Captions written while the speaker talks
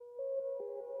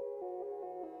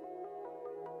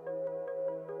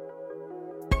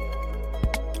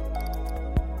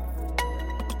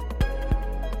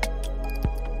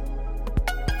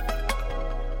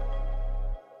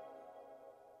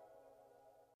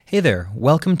Hey there,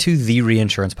 welcome to the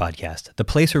Reinsurance Podcast, the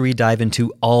place where we dive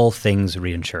into all things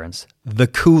reinsurance, the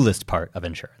coolest part of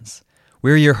insurance.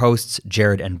 We're your hosts,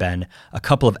 Jared and Ben, a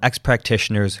couple of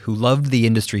ex-practitioners who loved the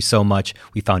industry so much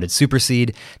we founded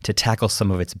Superseed to tackle some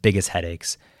of its biggest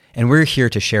headaches. And we're here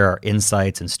to share our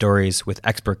insights and stories with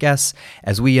expert guests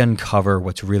as we uncover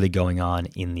what's really going on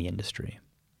in the industry.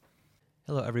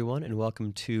 Hello, everyone, and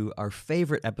welcome to our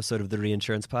favorite episode of the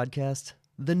Reinsurance Podcast,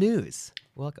 The News.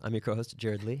 Welcome. I'm your co-host,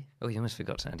 Jared Lee. Oh, you almost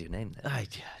forgot to add your name there. I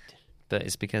did. But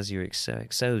it's because you're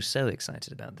so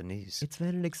excited about the news. It's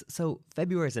been so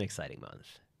February is an exciting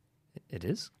month. It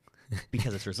is?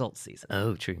 Because it's results season.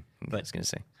 Oh, true. But I was going to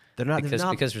say. They're not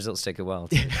because results take a while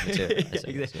to materialize.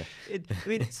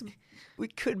 Exactly. We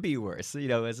could be worse,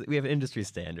 as we have industry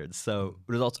standards. So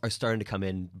results are starting to come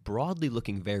in broadly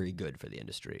looking very good for the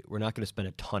industry. We're not going to spend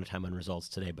a ton of time on results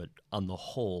today, but on the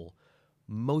whole,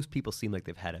 most people seem like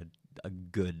they've had a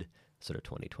good sort of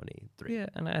 2023. Yeah,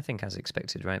 and I think as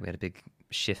expected, right? We had a big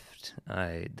shift.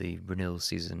 The renewal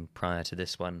season prior to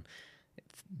this one,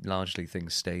 largely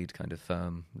things stayed kind of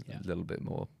firm, a little bit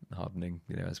more hardening,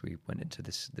 as we went into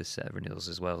this set of renewals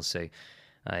as well. So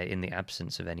in the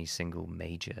absence of any single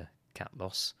major cat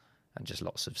loss and just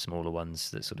lots of smaller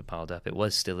ones that sort of piled up, it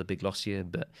was still a big loss year,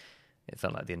 but it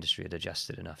felt like the industry had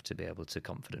adjusted enough to be able to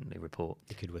confidently report.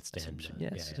 It could withstand.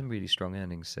 Some really strong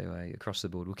earnings. So across the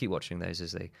board, we'll keep watching those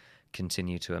as they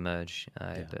continue to emerge.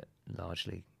 But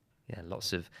largely,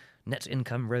 lots of net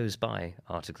income rose by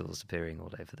articles appearing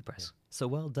all over the press. So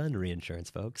well done,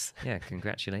 reinsurance folks. Yeah,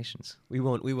 congratulations. We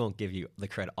won't give you the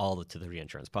credit all to the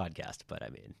Reinsurance Podcast, but I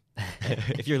mean,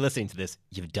 if you're listening to this,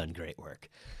 you've done great work.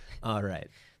 All right.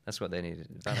 That's what they needed.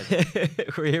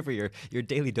 We're here for your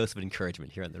daily dose of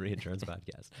encouragement here on the Reinsurance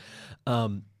Podcast.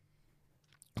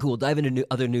 We'll dive into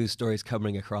other news stories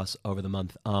covering across over the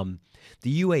month.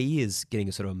 The UAE is getting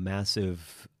a sort of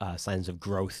massive signs of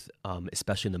growth,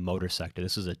 especially in the motor sector.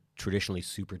 This is a traditionally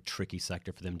super tricky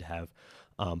sector for them to have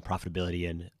profitability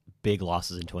in. Big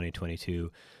losses in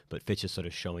 2022, but Fitch is sort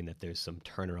of showing that there's some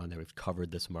turnaround there. We've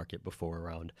covered this market before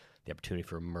around the opportunity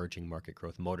for emerging market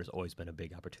growth. Motor's always been a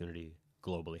big opportunity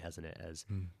globally, hasn't it? As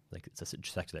like it's a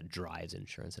sector that drives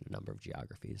insurance in a number of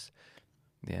geographies.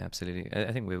 Yeah, absolutely.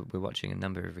 I think we're watching a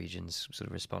number of regions sort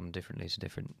of respond differently to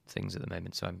different things at the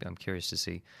moment. So I'm curious to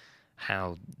see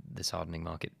how this hardening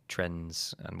market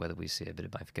trends and whether we see a bit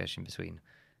of bifurcation between,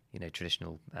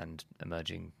 traditional and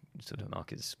emerging sort of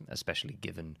markets, especially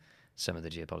given some of the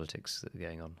geopolitics that are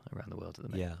going on around the world at the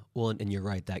moment. Yeah, well, and you're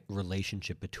right, that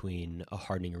relationship between a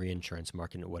hardening reinsurance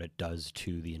market and what it does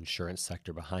to the insurance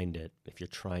sector behind it, if you're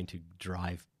trying to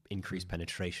drive increased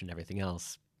penetration and everything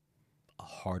else, a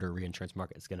harder reinsurance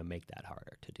market is going to make that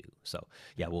harder to do. So,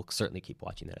 yeah, we'll certainly keep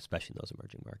watching that, especially in those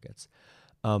emerging markets.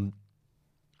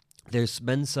 There's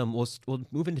been some, we'll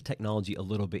move into technology a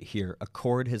little bit here.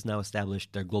 Accord has now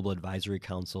established their Global Advisory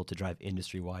Council to drive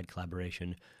industry-wide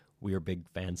collaboration. We are big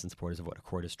fans and supporters of what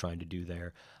Accord is trying to do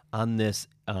there. On this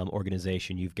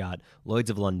organization, you've got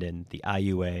Lloyd's of London, the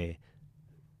IUA,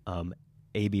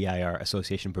 ABIR,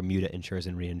 Association of Bermuda Insurers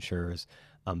and Reinsurers,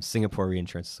 Singapore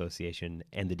Reinsurance Association,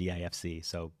 and the DIFC.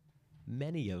 So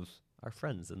many of our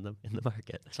friends in the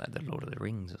market. It's like the Lord of the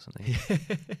Rings or something.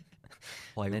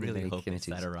 Well, I really hope they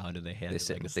sat around and they had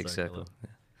sit in a big circle.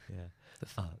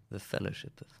 Yeah. The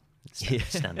fellowship of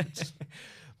standards.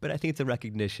 But I think it's a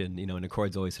recognition, and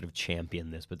Accord's always sort of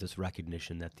championed this, but this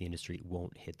recognition that the industry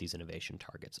won't hit these innovation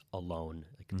targets alone.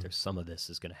 Like there's some of this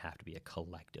is going to have to be a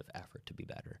collective effort to be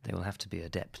better. They will have to be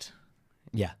adept.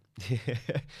 Yeah.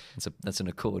 That's an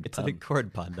Accord It's pun. an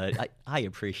Accord pun. I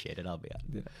appreciate it, I'll be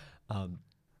honest. Yeah.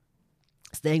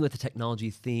 Staying with the technology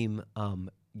theme,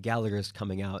 Gallagher's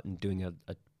coming out and doing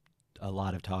a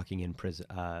lot of talking in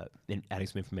adding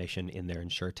some information in their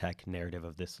InsurTech narrative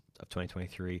of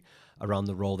 2023 around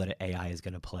the role that AI is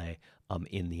going to play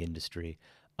in the industry.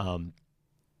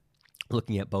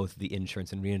 Looking at both the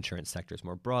insurance and reinsurance sectors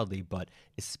more broadly, but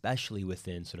especially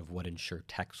within sort of what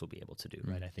InsurTechs will be able to do,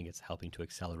 right? I think it's helping to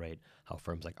accelerate how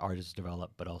firms like ours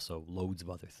develop, but also loads of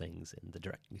other things in the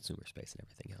direct consumer space and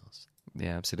everything else.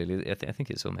 Yeah, absolutely. I think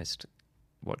it's almost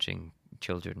watching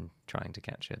children trying to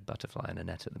catch a butterfly in a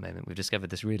net at the moment. We've discovered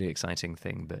this really exciting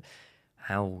thing, but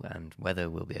how and whether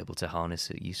we'll be able to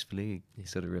harness it usefully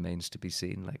sort of remains to be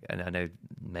seen. And I know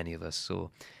many of us saw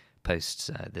posts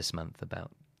this month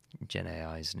about Gen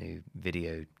AI's new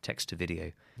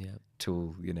text-to-video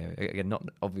tool. Again, not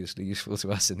obviously useful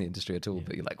to us in the industry at all,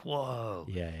 but you're like, whoa.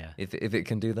 Yeah. If it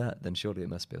can do that, then surely it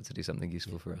must be able to do something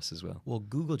useful for us as well. Well,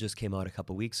 Google just came out a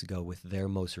couple weeks ago with their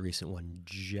most recent one,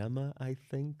 Gemma, I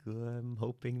think. I'm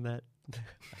hoping that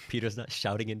Peter's not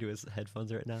shouting into his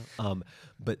headphones right now.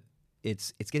 But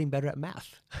it's getting better at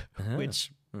math,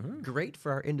 which great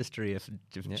for our industry if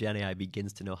Gen AI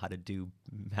begins to know how to do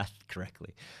math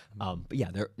correctly. But yeah,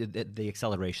 the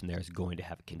acceleration there is going to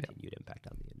have a continued impact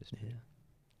on the industry.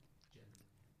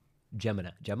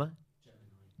 Gemini.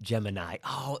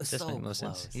 Oh, it's Does so make more close.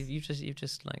 sense. You've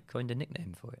just like coined a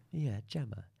nickname for it. Yeah,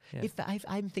 Gemma. Yeah.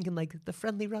 I'm thinking like the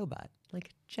friendly robot, like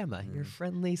Gemma, your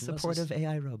friendly, There's lots supportive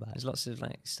AI robot. There's lots of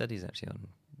like studies actually on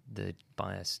the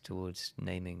bias towards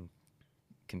naming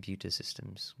computer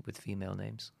systems with female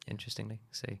names. Interestingly,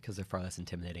 so Because they're far less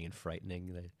intimidating and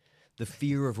frightening. The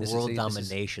fear of This is- world this is-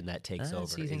 domination that takes over.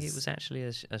 So you think is it was actually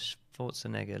a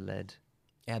Schwarzenegger-led?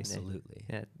 absolutely,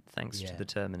 Thanks to Yeah. the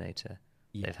Terminator,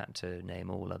 Yeah. they've had to name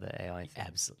all other AI things.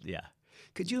 absolutely, yeah.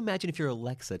 Could you imagine if your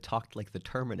Alexa talked like the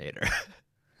Terminator?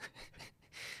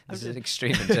 This is an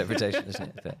extreme interpretation, isn't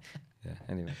it? But yeah,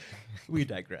 anyway. We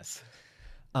digress.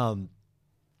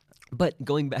 But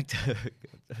going back to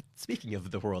speaking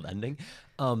of the world ending,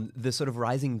 the sort of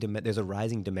rising demand. There's a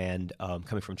rising demand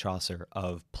coming from Chaucer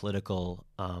of political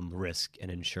risk and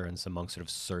insurance among sort of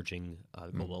surging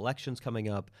global elections coming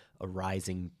up, a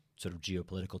rising sort of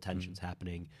geopolitical tensions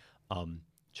happening.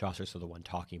 Chaucer's sort of the one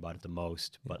talking about it the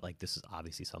most, but like this is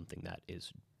obviously something that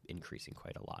is increasing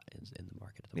quite a lot in the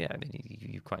market at the Yeah, I moment. mean,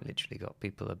 you quite literally got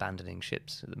people abandoning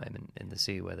ships at the moment in the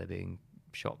sea where they're being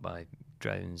shot by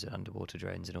drones and underwater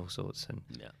drones and all sorts. And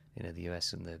the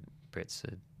US and the Brits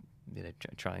are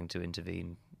trying to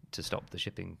intervene to stop the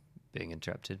shipping being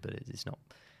interrupted, but it's not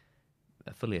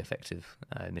a fully effective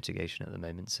mitigation at the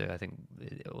moment. So I think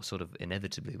sort of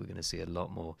inevitably we're going to see a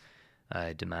lot more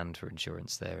demand for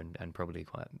insurance there and probably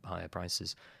quite higher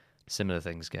prices. Similar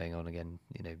things going on again,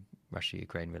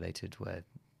 Russia-Ukraine related, where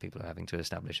people are having to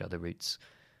establish other routes.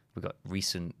 We've got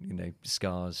recent,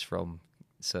 scars from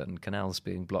certain canals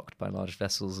being blocked by large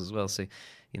vessels as well. So,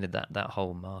 that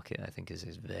whole market, I think, is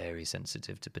very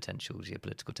sensitive to potential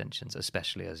geopolitical tensions,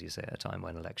 especially, as you say, at a time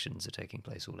when elections are taking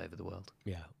place all over the world.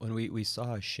 Yeah, when we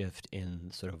saw a shift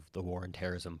in sort of the war and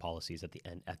terrorism policies at the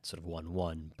end, at sort of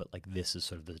 1-1, but like this is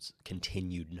sort of this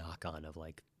continued knock-on of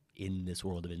like, in this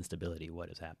world of instability, what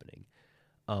is happening?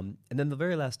 And then the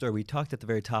very last story, we talked at the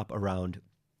very top around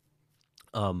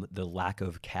the lack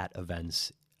of cat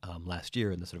events last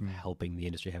year and the sort of helping the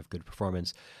industry have good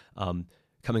performance.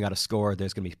 Coming out of SCORE,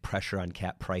 there's going to be pressure on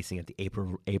cat pricing at the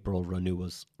April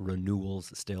renewals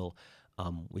still.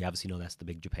 We obviously know that's the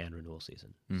big Japan renewal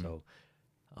season. So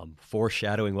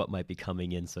foreshadowing what might be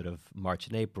coming in sort of March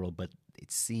and April, but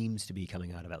it seems to be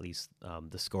coming out of at least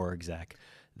the SCORE exec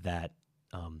that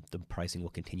the pricing will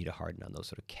continue to harden on those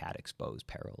sort of cat-exposed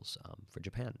perils for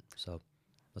Japan. So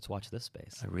let's watch this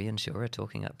space. A reinsurer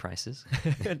talking up prices?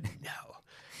 No.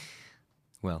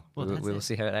 Well, that's we'll it.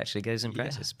 see how it actually goes in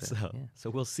practice. But, So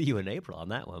we'll see you in April on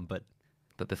that one, but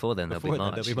before then, before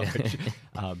there'll then, be March.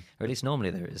 March. Or at least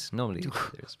normally there is. Normally there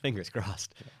is. Fingers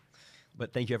crossed.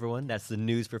 But thank you, everyone. That's the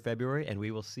news for February, and we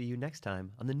will see you next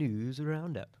time on the News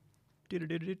Roundup.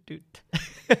 Doot-a-doot-a-doot-doot.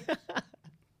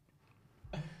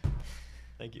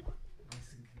 Thank you.